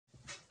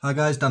Hi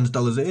guys, Dan's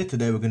Dollars here.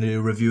 Today we're going to do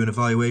a review and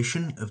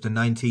evaluation of the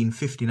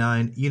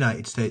 1959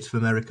 United States of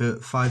America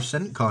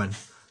 5-cent coin.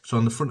 So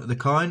on the front of the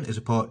coin is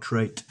a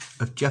portrait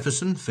of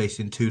Jefferson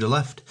facing to the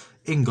left,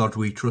 "In God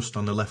We Trust"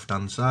 on the left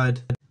hand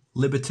side,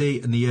 Liberty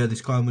and the year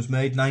this coin was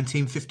made,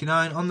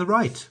 1959, on the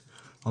right.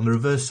 On the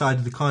reverse side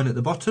of the coin at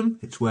the bottom,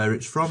 it's where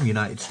it's from,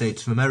 United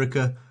States of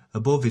America.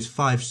 Above is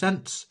 5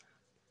 cents.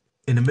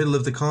 In the middle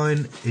of the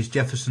coin is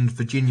Jefferson's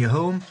Virginia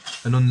home,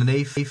 and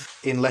underneath,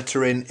 in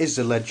lettering, is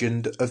the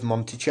legend of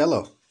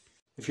Monticello.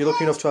 If you're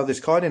lucky enough to have this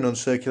coin in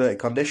uncirculated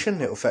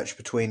condition, it'll fetch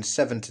between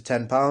 £7 to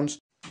 £10.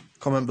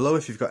 Comment below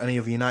if you've got any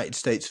of the United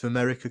States of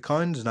America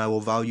coins and I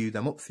will value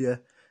them up for you.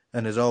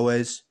 And as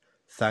always,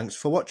 thanks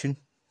for watching.